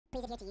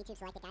Please adhere to YouTube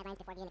selected guidelines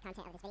before viewing the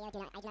content of this video. I do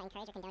not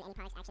encourage or condone any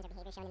products, actions, or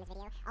behavior shown in this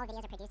video. All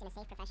videos are produced in a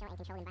safe, professional, and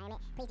controlled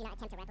environment. Please do not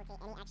attempt to replicate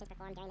any actions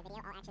performed during the video.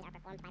 All actions are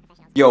performed by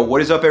professionals. Yo,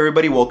 what is up,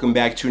 everybody? Welcome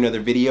back to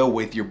another video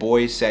with your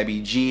boy,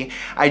 Sabby G.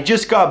 I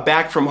just got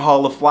back from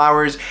Hall of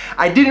Flowers.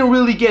 I didn't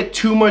really get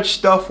too much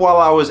stuff while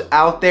I was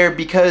out there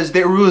because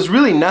there was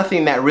really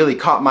nothing that really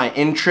caught my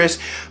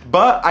interest.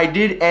 But I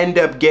did end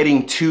up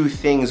getting two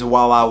things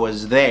while I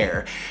was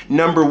there.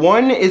 Number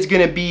one is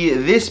gonna be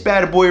this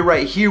bad boy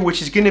right here,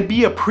 which is gonna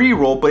be a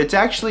pre-roll, but it's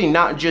actually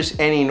not just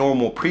any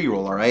normal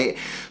pre-roll, all right?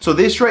 So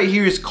this right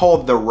here is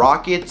called the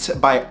Rockets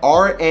by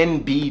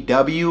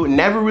RNBW.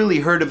 Never really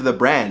heard of the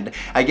brand.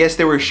 I guess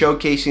they were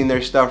showcasing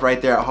their stuff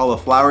right there at Hall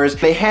of Flowers.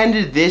 They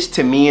handed this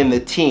to me and the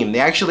team. They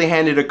actually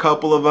handed a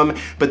couple of them,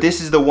 but this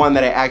is the one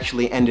that I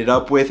actually ended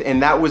up with,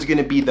 and that was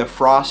gonna be the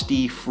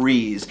Frosty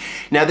Freeze.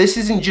 Now this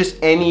isn't just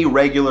any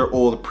regular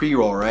old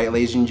pre-roll, right,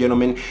 ladies and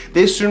gentlemen?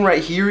 This one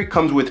right here, it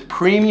comes with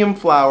premium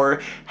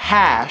flower,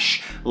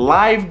 hash,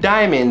 live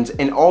diamonds,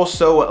 and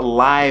also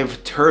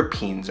live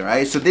terpenes, all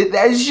right? So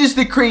that is just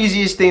the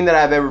craziest thing that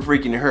I've ever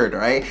freaking heard, all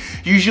right?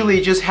 Usually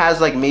it just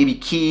has like maybe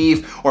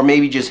keef or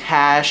maybe just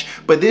hash,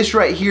 but this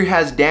right here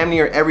has damn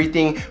near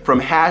everything from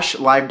hash,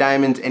 live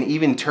diamonds, and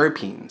even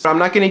terpenes. But I'm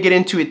not gonna get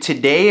into it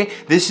today.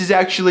 This is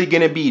actually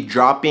gonna be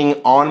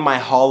dropping on my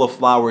Hall of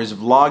Flowers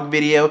vlog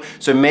video,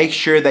 so make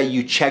sure that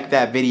you check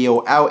that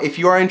video out if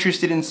you are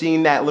interested in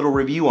seeing that little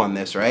review on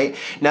this, right?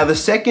 Now the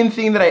second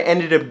thing that I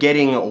ended up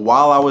getting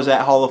while I was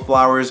at Hall of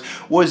Flowers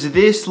was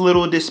this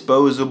little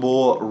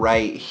disposable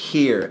right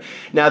here.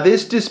 Now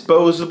this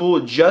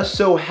disposable just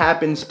so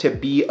happens to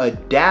be a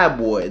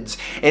Dabwoods,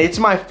 and it's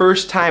my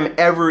first time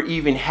ever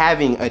even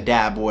having a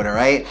Dabwood, all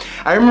right?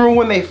 I remember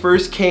when they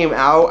first came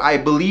out, I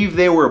believe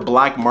they were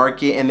black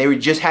market, and they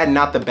just had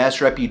not the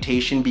best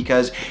reputation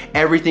because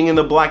everything in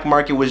the black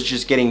market was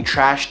just getting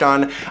trashed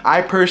on.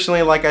 I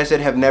personally, like I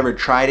said, have never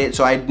tried it,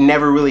 so I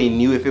never really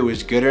knew if it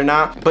was good or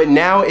not. But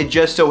now it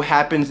just so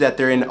happens that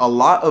they're in a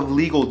lot of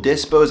legal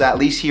dispos, at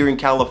least here in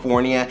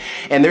California,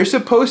 and they're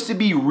supposed to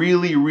be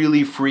really,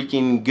 really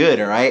freaking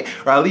good, all right?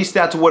 Or at least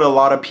that's what a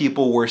lot of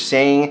people were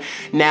saying.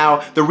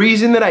 Now, the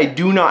reason that I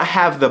do not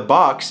have the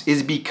box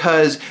is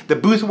because the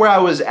booth where I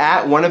was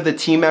at, one of the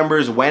team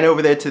members went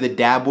over there to the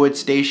Dabwood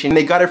station.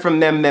 They got it from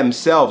them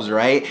themselves,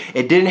 right?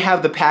 It didn't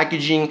have the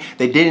packaging.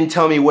 They didn't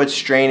tell me what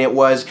strain it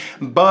was,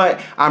 but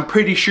I'm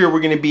pretty sure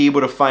we're gonna be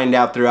able to find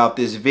out throughout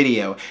this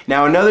video.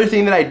 Now, another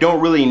thing that I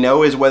don't really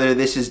know is whether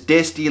this is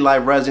Disty,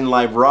 live resin,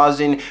 live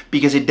rosin,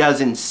 because it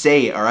doesn't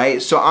say it, all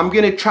right? So I'm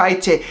gonna try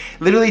to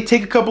literally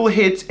take a couple of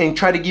hits and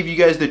try to give you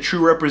guys the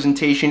true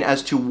representation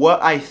as to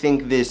what I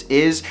think this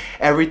is.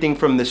 Everything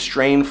from the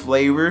strain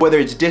flavor, whether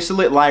it's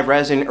distillate, live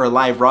resin, or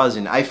live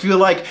rosin. I feel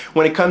like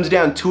when it comes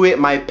down to it,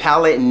 my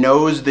palate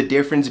knows the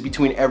difference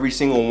between every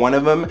single one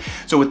of them.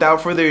 So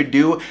without further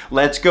ado,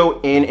 let's go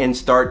in and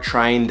start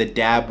trying the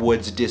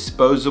Dabwoods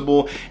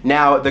disposable.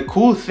 Now, the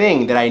cool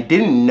thing that I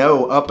didn't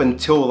know up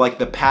until like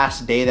the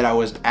past day that I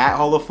was at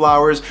Hall of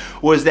Flowers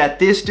was that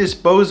this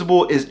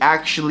disposable is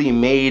actually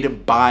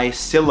made by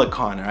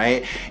silicone,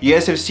 right? You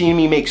guys have seen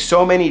me make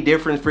so many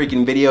different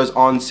freaking videos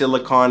on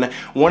silicone.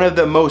 One of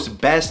the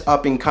most best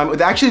up and coming,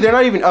 actually they're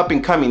not even up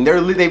and coming,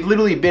 they've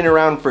literally been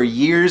around for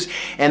years,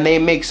 and they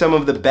make some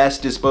of the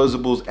best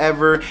disposables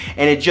ever,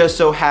 and it just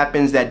so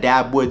happens that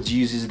Dabwoods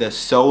uses the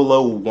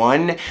Solo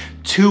 1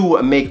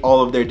 to make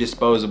all of their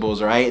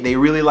disposables, right? They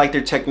really like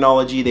their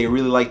technology, they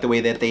really like the way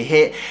that they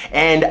hit,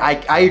 and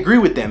I agree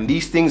with them.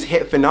 These things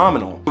hit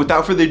phenomenal.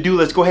 Without further ado,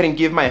 let's go ahead and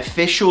give my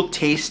official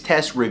taste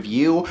test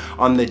review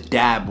on the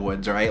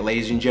Dabwoods, all right,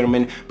 ladies and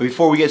gentlemen. But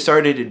before we get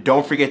started,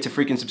 don't forget to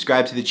freaking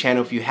subscribe to the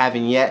channel if you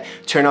haven't yet.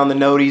 Turn on the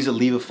noties,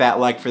 leave a fat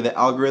like for the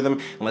algorithm,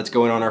 and let's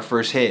go in on our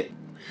first hit.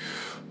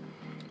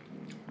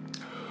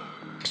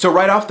 So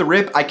right off the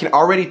rip, I can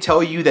already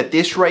tell you that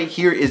this right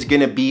here is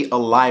gonna be a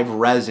live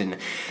resin.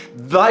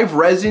 Live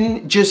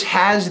resin just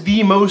has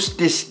the most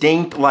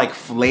distinct like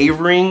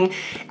flavoring.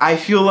 I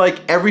feel like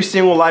every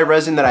single live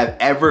resin that I've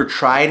ever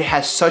tried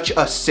has such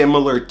a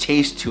similar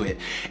taste to it.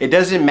 It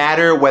doesn't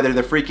matter whether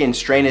the freaking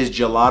strain is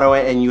gelato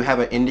and you have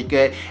an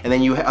indica, and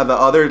then you have the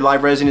other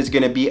live resin is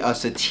gonna be a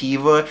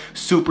sativa,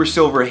 super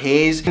silver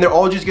haze, and they're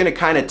all just gonna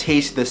kind of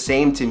taste the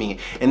same to me.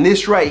 And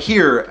this right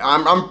here,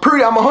 I'm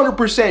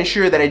 100%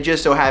 sure that it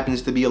just so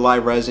happens to be a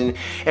live resin.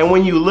 And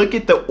when you look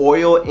at the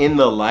oil in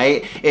the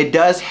light, it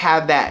does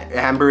have that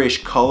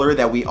amberish color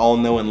that we all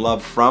know and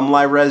love from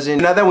live resin.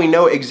 Now that we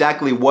know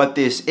exactly what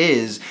this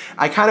is,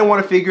 I kind of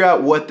want to figure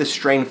out what the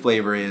strain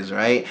flavor is,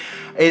 right?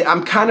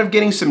 I'm kind of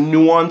getting some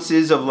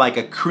nuances of like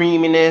a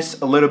creaminess,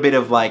 a little bit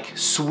of like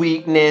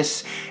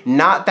sweetness,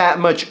 not that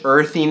much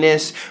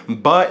earthiness,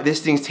 but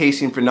this thing's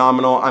tasting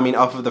phenomenal. I mean,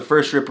 off of the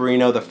first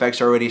Ripperino, the effects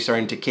are already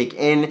starting to kick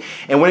in.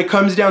 And when it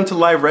comes down to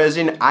live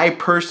resin, I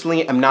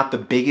personally am not the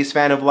biggest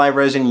fan of live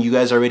resin. You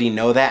guys already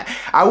know that.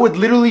 I would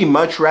literally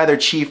much rather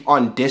chief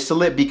on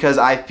distillate because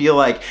I feel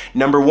like,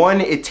 number one,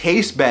 it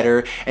tastes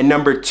better, and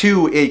number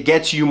two, it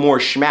gets you more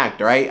schmacked,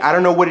 right? I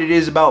don't know what it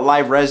is about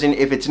live resin.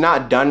 If it's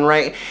not done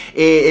right,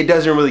 it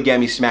doesn't really get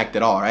me smacked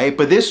at all, right?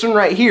 But this one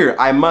right here,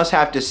 I must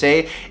have to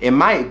say, it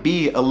might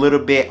be a little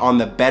bit on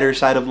the better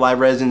side of live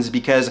resins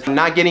because I'm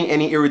not getting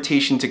any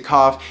irritation to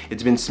cough.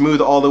 It's been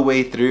smooth all the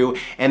way through,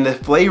 and the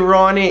flavor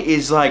on it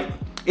is like,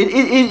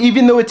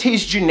 even though it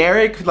tastes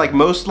generic like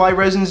most live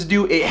resins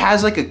do, it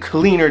has like a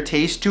cleaner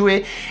taste to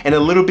it and a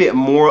little bit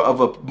more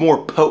of a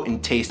more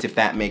potent taste, if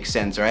that makes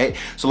sense, right?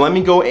 So let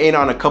me go in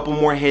on a couple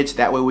more hits,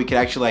 that way we can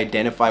actually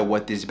identify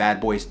what this bad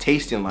boy is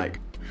tasting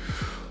like.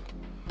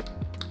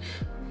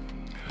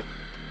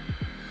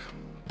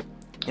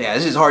 Yeah,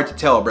 this is hard to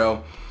tell,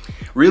 bro.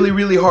 Really,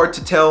 really hard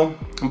to tell,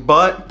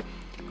 but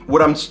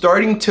what I'm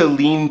starting to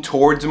lean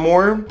towards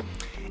more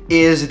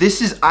is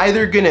this is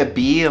either gonna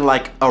be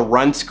like a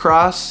Runts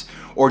Cross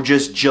or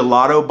just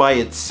gelato by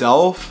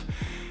itself,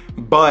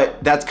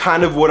 but that's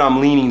kind of what I'm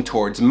leaning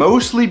towards,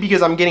 mostly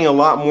because I'm getting a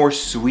lot more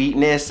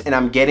sweetness and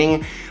I'm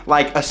getting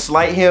like a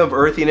slight hint of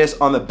earthiness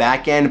on the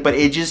back end, but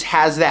it just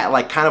has that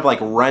like kind of like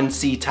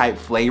runtsy type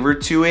flavor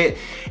to it,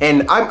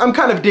 and I'm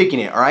kind of digging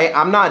it, all right?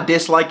 I'm not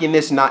disliking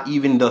this, not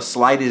even the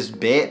slightest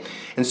bit.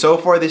 And so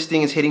far this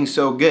thing is hitting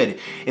so good.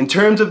 In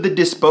terms of the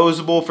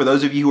disposable, for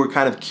those of you who are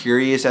kind of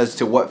curious as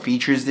to what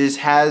features this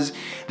has,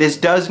 this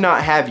does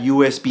not have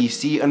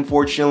USB-C,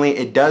 unfortunately.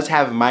 It does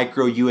have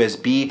micro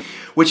USB,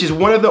 which is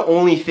one of the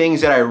only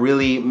things that I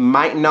really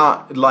might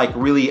not like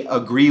really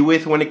agree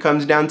with when it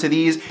comes down to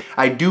these.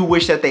 I do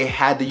wish that they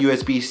had the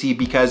USB-C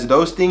because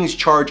those things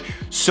charge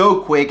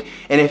so quick,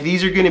 and if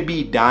these are gonna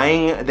be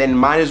dying, then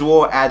might as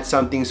well add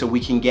something so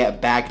we can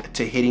get back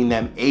to hitting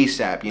them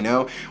ASAP, you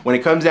know? When it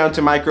comes down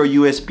to micro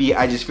USB,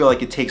 I just feel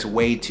like it takes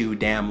way too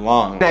damn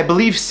long. And I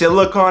believe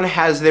Silicon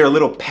has their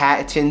little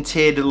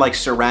patented like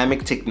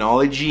ceramic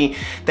technology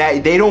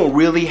that they don't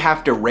really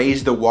have to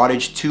raise the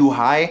wattage too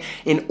high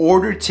in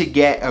order to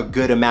get a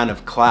good amount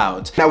of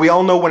clouds. Now we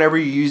all know whenever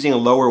you're using a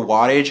lower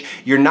wattage,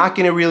 you're not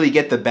gonna really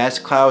get the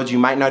best clouds. You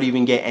might not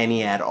even get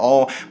any at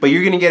all, but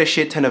you're gonna get a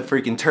shit ton of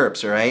freaking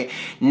terps, all right?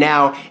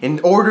 Now, in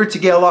order to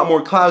get a lot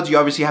more clouds, you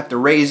obviously have to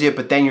raise it,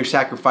 but then you're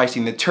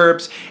sacrificing the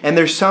terps, and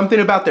there's something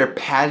about their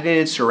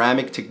patented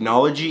ceramic technology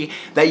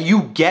that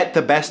you get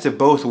the best of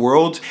both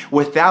worlds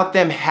without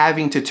them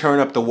having to turn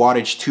up the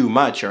wattage too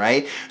much, all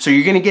right? So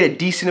you're gonna get a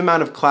decent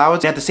amount of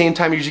clouds, and at the same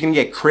time, you're just gonna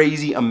get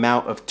crazy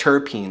amount of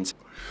terpenes.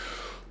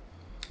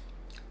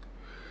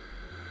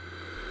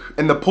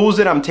 And the pulls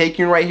that I'm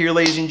taking right here,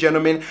 ladies and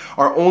gentlemen,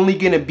 are only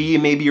gonna be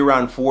maybe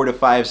around 4 to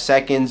 5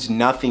 seconds,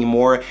 nothing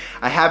more.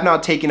 I have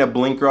not taken a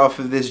blinker off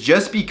of this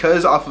just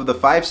because off of the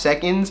 5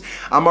 seconds,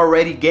 I'm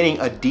already getting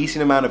a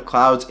decent amount of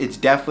clouds. It's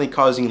definitely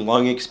causing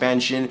lung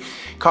expansion,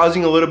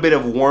 causing a little bit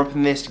of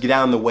warmthness to get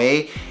down the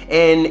way.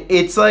 And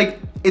it's like,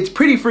 it's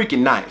pretty freaking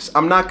nice.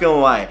 I'm not gonna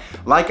lie.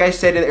 Like I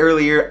said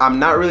earlier, I'm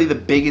not really the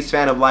biggest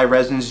fan of live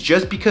resins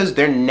just because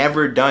they're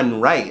never done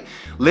right.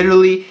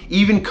 Literally,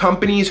 even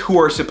companies who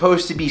are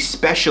supposed to be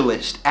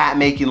specialists at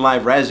making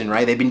live resin,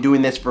 right? They've been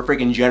doing this for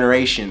freaking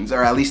generations,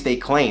 or at least they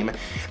claim.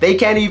 They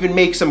can't even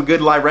make some good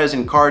live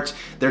resin carts.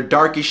 They're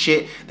dark as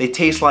shit. They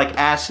taste like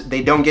ass.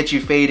 They don't get you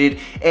faded.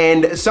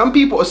 And some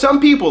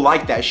people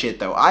like that shit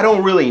though. I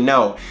don't really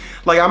know.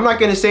 Like, I'm not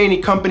gonna say any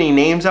company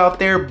names out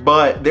there,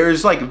 but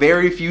there's like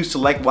very few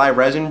select live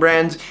resin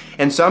brands,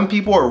 and some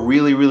people are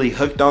really, really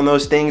hooked on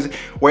those things,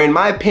 where in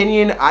my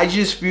opinion, I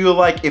just feel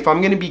like if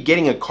I'm gonna be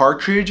getting a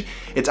cartridge,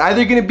 it's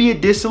either gonna be a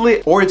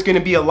distillate or it's gonna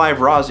be a live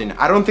rosin.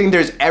 I don't think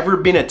there's ever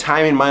been a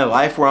time in my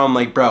life where I'm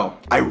like, bro,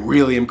 I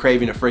really am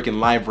craving a freaking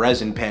live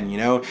resin pen, you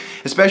know?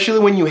 Especially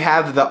when you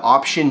have the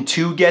option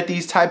to get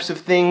these types of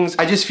things.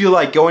 I just feel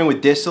like going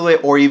with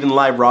distillate or even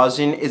live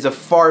rosin is a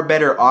far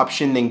better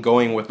option than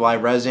going with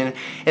live resin.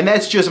 And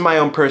that's just my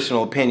own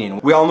personal opinion.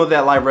 We all know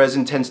that live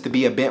resin tends to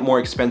be a bit more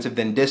expensive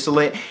than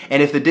distillate,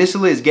 and if the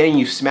distillate is getting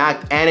you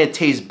smacked and it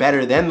tastes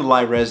better than the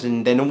live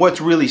resin, then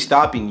what's really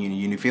stopping you?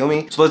 You feel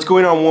me? So let's go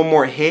in on one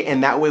more hit,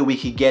 and that way we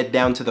could get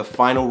down to the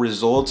final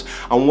results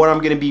on what I'm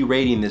gonna be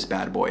rating this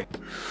bad boy.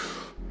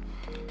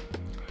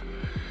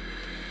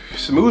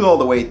 Smooth all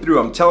the way through,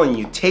 I'm telling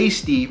you,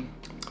 tasty.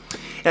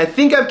 And I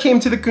think I've came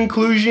to the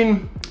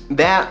conclusion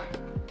that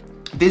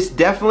this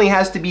definitely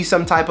has to be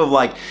some type of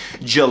like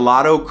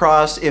gelato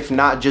cross, if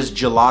not just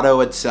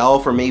gelato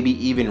itself, or maybe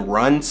even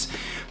Runts.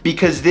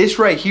 Because this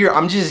right here,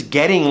 I'm just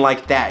getting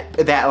like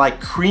that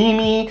like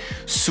creamy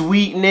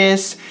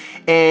sweetness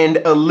and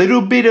a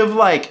little bit of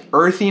like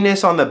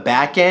earthiness on the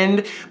back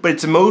end, but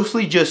it's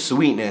mostly just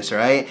sweetness,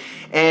 right?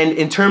 And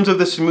in terms of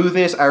the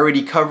smoothness, I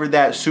already covered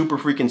that, super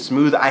freaking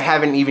smooth. I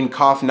haven't even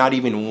coughed not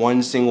even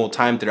one single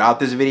time throughout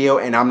this video,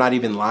 and I'm not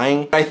even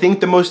lying. I think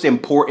the most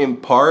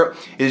important part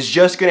is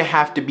just gonna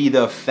have to be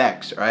the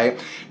effects, right?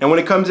 And when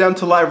it comes down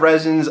to live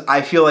resins,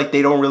 I feel like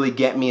they don't really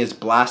get me as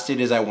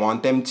blasted as I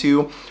want them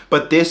to.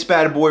 But this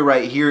bad boy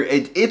right here,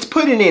 it's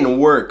putting in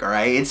work, all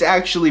right? It's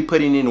actually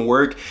putting in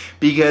work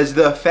because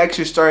the effects effects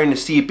are starting to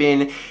seep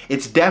in.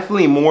 It's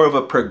definitely more of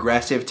a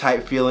progressive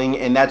type feeling,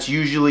 and that's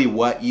usually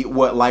what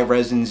live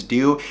resins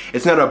do.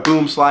 It's not a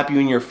boom slap you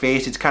in your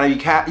face. It's kind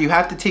of, you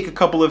have to take a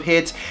couple of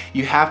hits,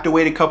 you have to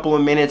wait a couple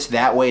of minutes,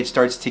 that way it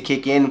starts to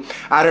kick in.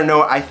 I don't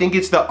know, I think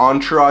it's the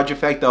entourage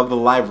effect of the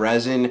live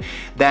resin,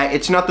 that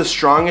it's not the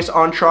strongest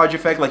entourage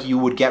effect like you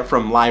would get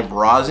from live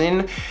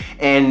rosin,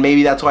 and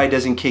maybe that's why it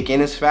doesn't kick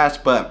in as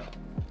fast. But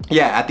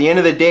yeah, at the end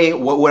of the day,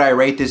 what would I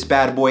rate this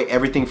bad boy?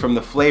 Everything from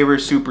the flavor,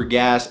 super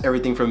gas,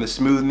 everything from the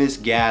smoothness,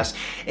 gas,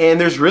 and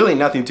there's really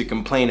nothing to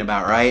complain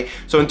about, right?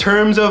 So in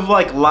terms of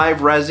like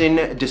live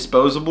resin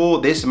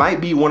disposable, this might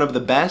be one of the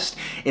best,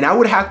 and I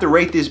would have to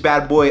rate this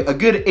bad boy a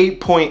good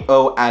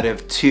 8.0 out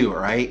of 2,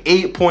 right?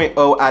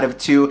 8.0 out of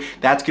 2,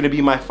 that's gonna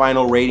be my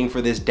final rating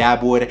for this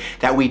Dabwood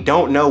that we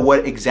don't know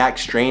what exact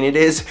strain it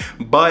is,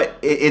 but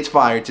it's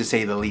fire to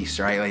say the least,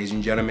 right, ladies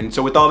and gentlemen?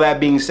 So with all that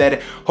being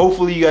said,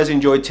 hopefully you guys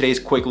enjoyed today's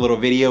quick little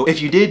video.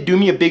 If you did, do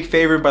me a big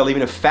favor by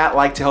leaving a fat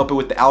like to help it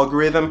with the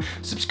algorithm.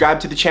 Subscribe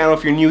to the channel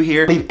if you're new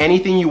here. Leave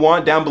anything you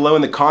want down below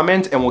in the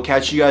comments, and we'll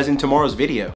catch you guys in tomorrow's video.